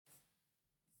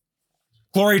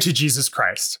Glory to Jesus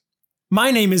Christ.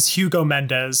 My name is Hugo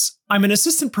Mendez. I'm an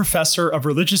assistant professor of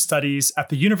religious studies at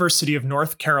the University of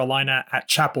North Carolina at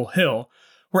Chapel Hill,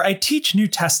 where I teach New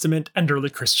Testament and early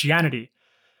Christianity.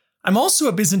 I'm also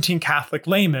a Byzantine Catholic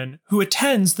layman who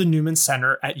attends the Newman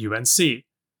Center at UNC.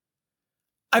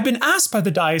 I've been asked by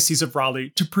the Diocese of Raleigh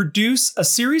to produce a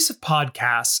series of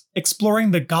podcasts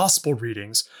exploring the gospel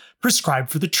readings prescribed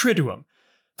for the Triduum,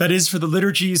 that is, for the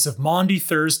liturgies of Maundy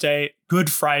Thursday, Good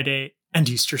Friday, and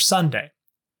Easter Sunday.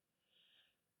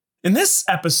 In this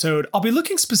episode, I'll be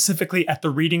looking specifically at the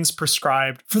readings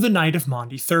prescribed for the night of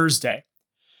Maundy Thursday.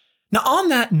 Now, on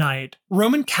that night,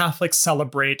 Roman Catholics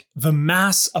celebrate the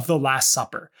Mass of the Last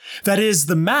Supper. That is,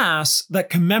 the Mass that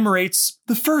commemorates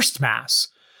the first Mass,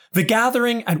 the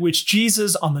gathering at which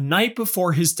Jesus, on the night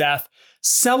before his death,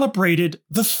 celebrated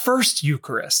the first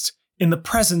Eucharist in the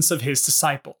presence of his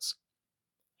disciples.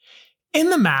 In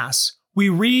the Mass, we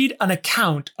read an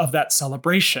account of that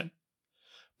celebration.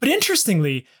 But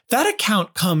interestingly, that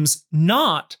account comes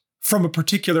not from a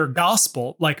particular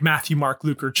gospel like Matthew, Mark,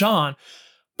 Luke, or John,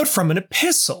 but from an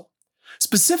epistle.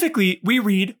 Specifically, we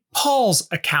read Paul's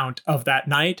account of that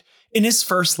night in his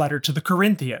first letter to the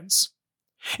Corinthians.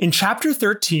 In chapter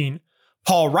 13,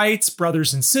 Paul writes,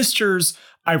 "Brothers and sisters,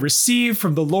 I received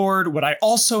from the Lord what I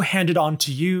also handed on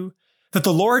to you, that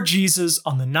the Lord Jesus,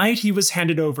 on the night he was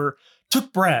handed over,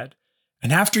 took bread,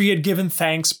 and after he had given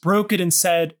thanks, broke it and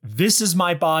said, 'This is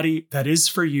my body that is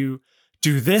for you.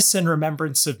 Do this in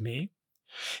remembrance of me.'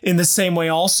 In the same way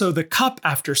also the cup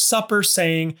after supper,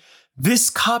 saying,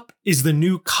 'This cup is the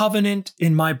new covenant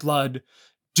in my blood.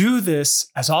 Do this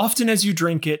as often as you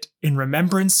drink it in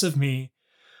remembrance of me.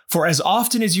 For as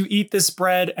often as you eat this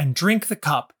bread and drink the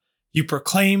cup, you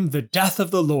proclaim the death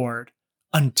of the Lord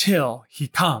until he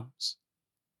comes.'"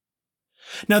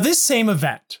 Now, this same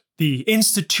event, the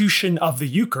institution of the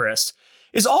Eucharist,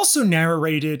 is also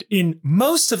narrated in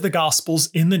most of the Gospels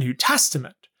in the New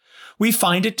Testament. We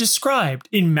find it described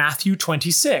in Matthew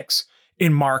 26,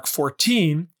 in Mark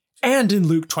 14, and in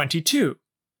Luke 22.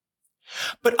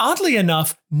 But oddly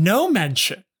enough, no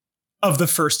mention of the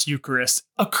first Eucharist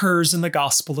occurs in the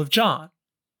Gospel of John.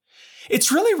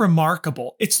 It's really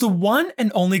remarkable. It's the one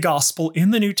and only Gospel in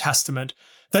the New Testament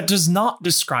that does not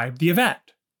describe the event.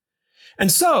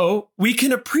 And so we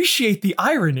can appreciate the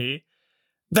irony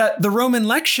that the Roman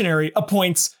lectionary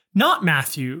appoints not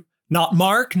Matthew, not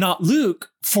Mark, not Luke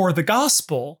for the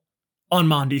gospel on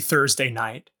Maundy Thursday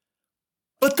night,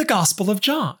 but the Gospel of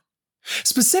John.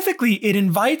 Specifically, it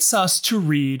invites us to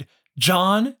read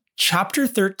John chapter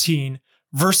 13,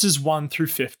 verses 1 through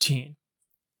 15.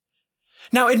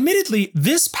 Now, admittedly,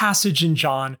 this passage in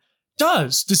John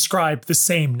does describe the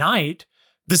same night,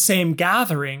 the same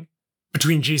gathering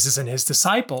between Jesus and his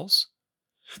disciples.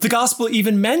 The gospel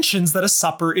even mentions that a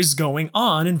supper is going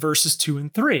on in verses 2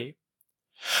 and 3.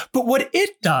 But what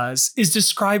it does is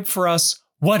describe for us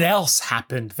what else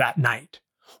happened that night,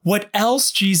 what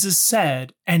else Jesus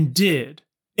said and did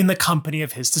in the company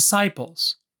of his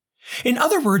disciples. In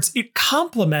other words, it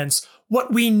complements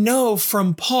what we know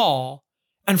from Paul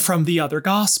and from the other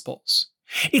gospels.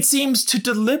 It seems to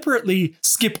deliberately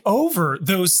skip over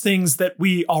those things that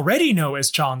we already know as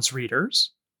John's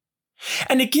readers.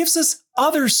 And it gives us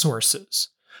other sources,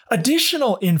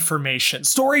 additional information,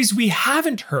 stories we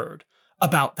haven't heard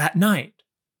about that night.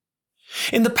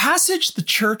 In the passage the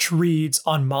church reads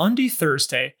on Maundy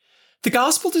Thursday, the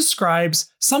gospel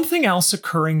describes something else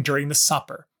occurring during the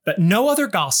supper that no other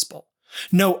gospel,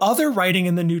 no other writing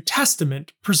in the New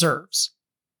Testament preserves.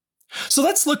 So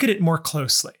let's look at it more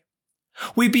closely.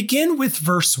 We begin with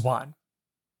verse 1.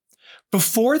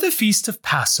 Before the feast of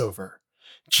Passover,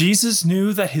 Jesus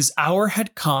knew that his hour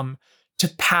had come to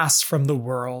pass from the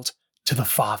world to the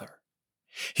Father.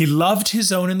 He loved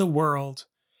his own in the world,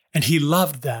 and he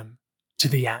loved them to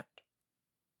the end.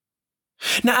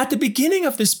 Now, at the beginning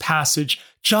of this passage,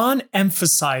 John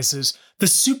emphasizes the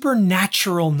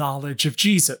supernatural knowledge of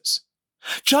Jesus.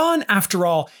 John, after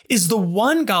all, is the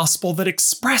one gospel that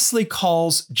expressly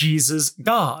calls Jesus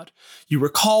God. You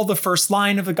recall the first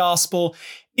line of the gospel,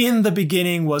 "In the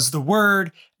beginning was the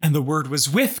Word, and the Word was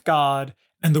with God,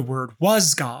 and the Word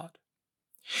was God."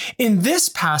 In this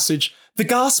passage, the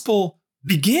gospel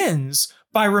begins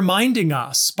by reminding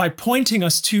us, by pointing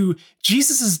us to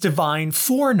Jesus' divine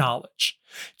foreknowledge.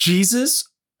 Jesus,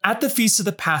 at the Feast of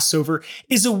the Passover,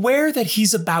 is aware that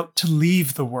he's about to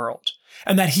leave the world,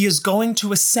 and that he is going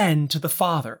to ascend to the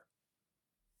Father.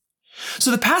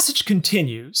 So the passage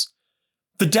continues.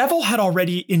 The devil had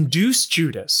already induced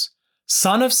Judas,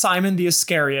 son of Simon the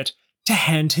Iscariot, to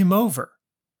hand him over.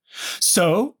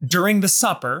 So during the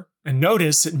supper, and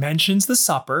notice it mentions the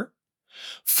supper,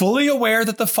 Fully aware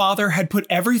that the Father had put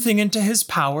everything into his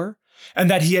power and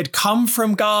that he had come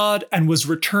from God and was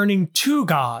returning to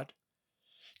God,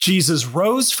 Jesus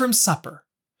rose from supper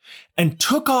and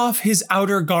took off his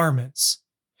outer garments.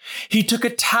 He took a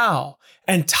towel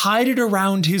and tied it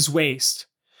around his waist.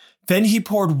 Then he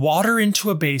poured water into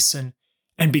a basin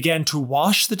and began to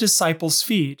wash the disciples'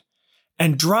 feet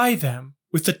and dry them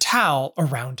with the towel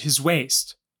around his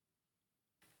waist.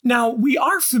 Now, we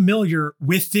are familiar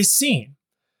with this scene.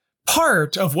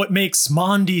 Part of what makes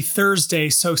Maundy Thursday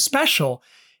so special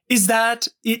is that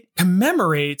it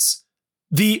commemorates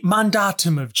the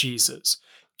mandatum of Jesus.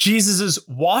 Jesus is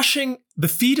washing the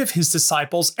feet of his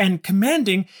disciples and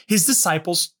commanding his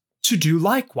disciples to do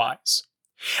likewise.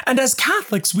 And as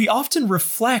Catholics, we often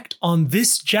reflect on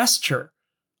this gesture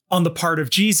on the part of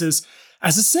Jesus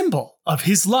as a symbol of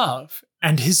his love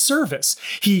and his service.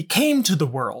 He came to the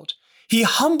world. He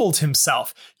humbled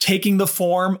himself, taking the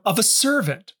form of a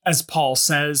servant, as Paul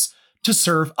says, to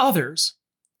serve others.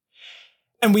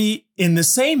 And we, in the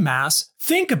same Mass,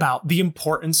 think about the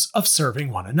importance of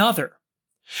serving one another.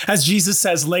 As Jesus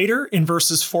says later in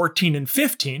verses 14 and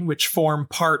 15, which form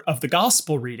part of the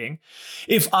gospel reading,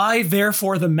 "If I,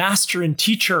 therefore, the master and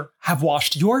teacher, have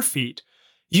washed your feet,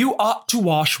 you ought to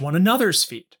wash one another's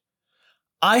feet.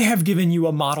 I have given you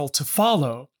a model to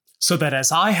follow, so that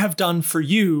as I have done for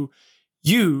you,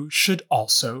 you should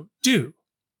also do."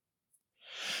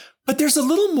 But there's a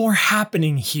little more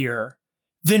happening here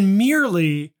than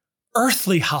merely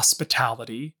earthly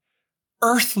hospitality,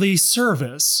 earthly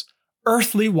service,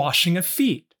 earthly washing of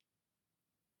feet.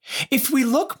 If we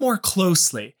look more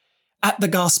closely at the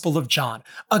Gospel of John,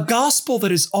 a gospel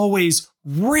that is always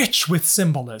rich with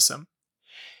symbolism,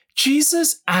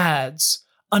 Jesus adds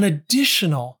an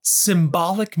additional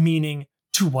symbolic meaning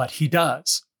to what he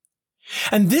does.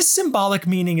 And this symbolic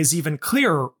meaning is even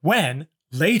clearer when,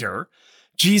 later,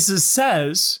 Jesus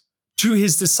says to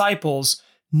his disciples,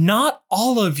 "Not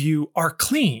all of you are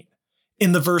clean,"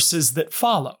 in the verses that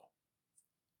follow.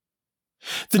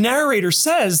 The narrator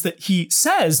says that he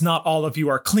says, "Not all of you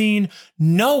are clean,"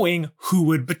 knowing who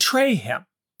would betray him.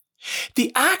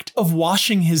 The act of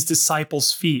washing his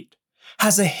disciples' feet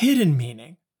has a hidden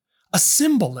meaning, a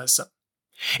symbolism.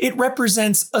 It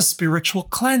represents a spiritual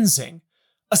cleansing,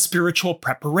 a spiritual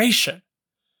preparation.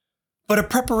 But a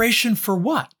preparation for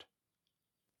what?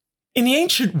 In the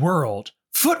ancient world,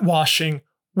 foot washing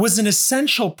was an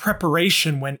essential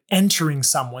preparation when entering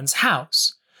someone's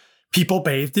house. People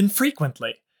bathed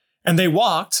infrequently, and they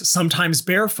walked, sometimes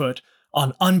barefoot,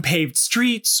 on unpaved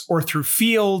streets or through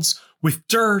fields with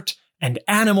dirt and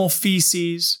animal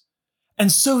feces,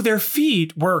 and so their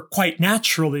feet were quite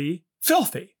naturally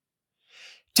filthy.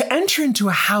 To enter into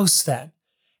a house then,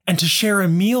 and to share a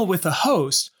meal with a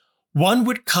host, one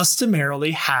would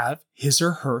customarily have his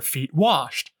or her feet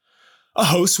washed. A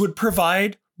host would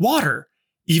provide water,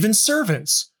 even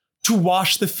servants, to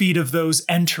wash the feet of those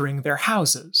entering their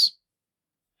houses.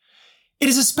 It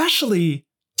is especially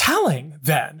telling,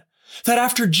 then, that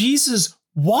after Jesus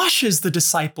washes the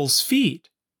disciples' feet,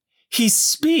 he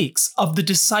speaks of the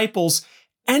disciples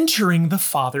entering the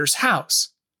Father's house.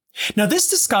 Now, this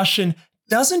discussion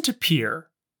doesn't appear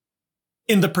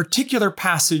in the particular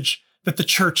passage that the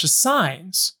church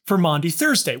assigns for Maundy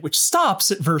Thursday, which stops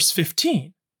at verse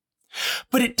 15.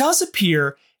 But it does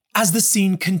appear as the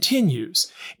scene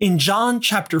continues. In John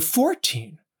chapter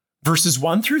 14, verses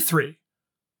 1 through 3,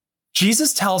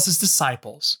 Jesus tells his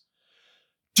disciples,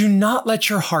 "Do not let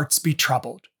your hearts be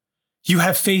troubled. You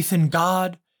have faith in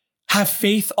God, have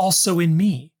faith also in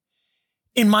me.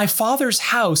 In my Father's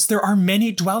house there are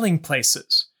many dwelling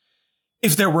places.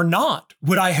 If there were not,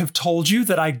 would I have told you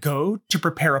that I go to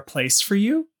prepare a place for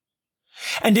you?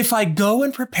 And if I go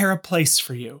and prepare a place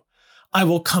for you, I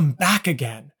will come back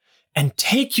again and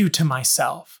take you to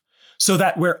myself, so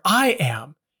that where I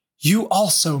am, you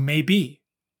also may be."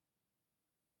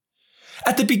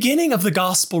 At the beginning of the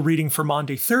gospel reading for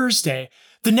Maundy Thursday,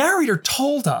 the narrator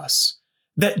told us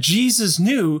that Jesus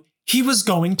knew he was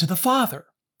going to the Father.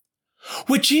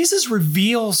 What Jesus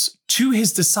reveals to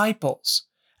his disciples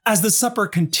as the supper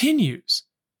continues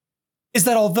is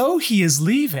that although he is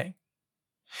leaving,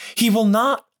 he will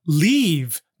not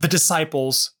leave the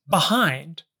disciples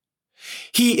behind.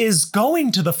 He is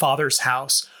going to the Father's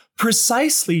house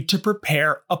precisely to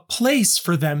prepare a place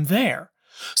for them there,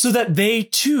 so that they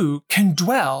too can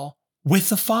dwell with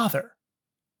the Father.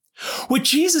 What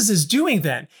Jesus is doing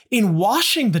then, in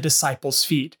washing the disciples'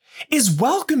 feet, is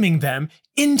welcoming them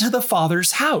into the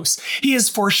Father's house. He is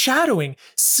foreshadowing,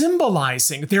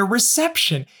 symbolizing their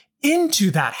reception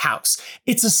into that house.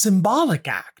 It's a symbolic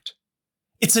act.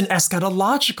 It's an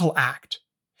eschatological act.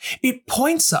 It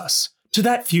points us to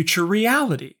that future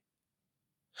reality.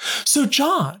 So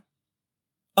John,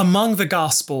 among the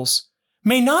Gospels,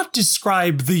 may not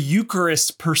describe the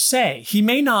Eucharist per se. He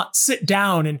may not sit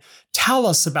down and tell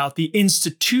us about the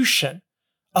institution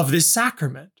of this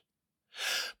sacrament.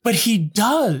 But he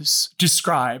does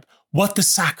describe what the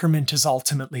sacrament is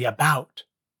ultimately about.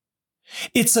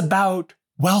 It's about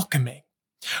welcoming.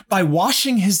 By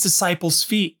washing his disciples'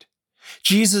 feet,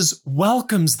 Jesus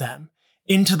welcomes them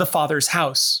into the Father's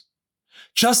house,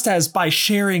 just as by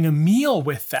sharing a meal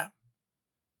with them,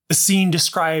 the scene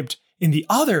described in the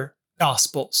other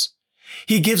Gospels,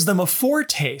 he gives them a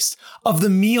foretaste of the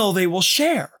meal they will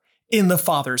share in the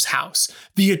Father's house,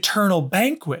 the eternal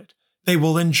banquet they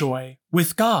will enjoy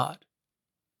with God.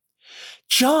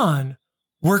 John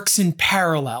works in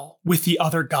parallel with the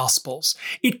other Gospels.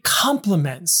 It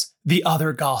complements the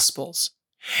other Gospels.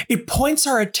 It points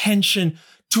our attention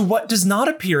to what does not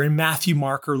appear in Matthew,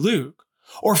 Mark, or Luke,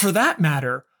 or for that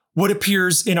matter, what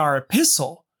appears in our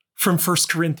epistle from 1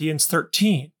 Corinthians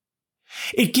 13.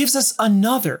 It gives us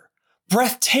another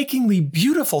breathtakingly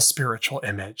beautiful spiritual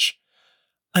image,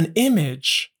 an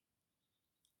image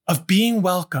of being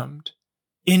welcomed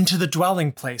into the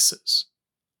dwelling places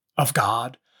of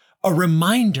God, a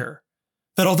reminder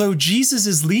that although Jesus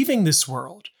is leaving this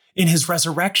world in his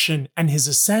resurrection and his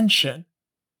ascension,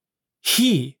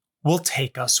 he will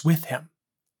take us with him.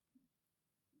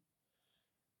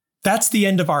 That's the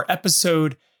end of our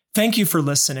episode. Thank you for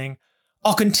listening.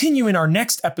 I'll continue in our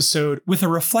next episode with a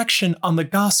reflection on the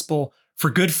gospel for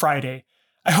Good Friday.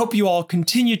 I hope you all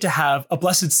continue to have a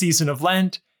blessed season of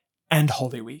Lent and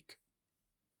Holy Week.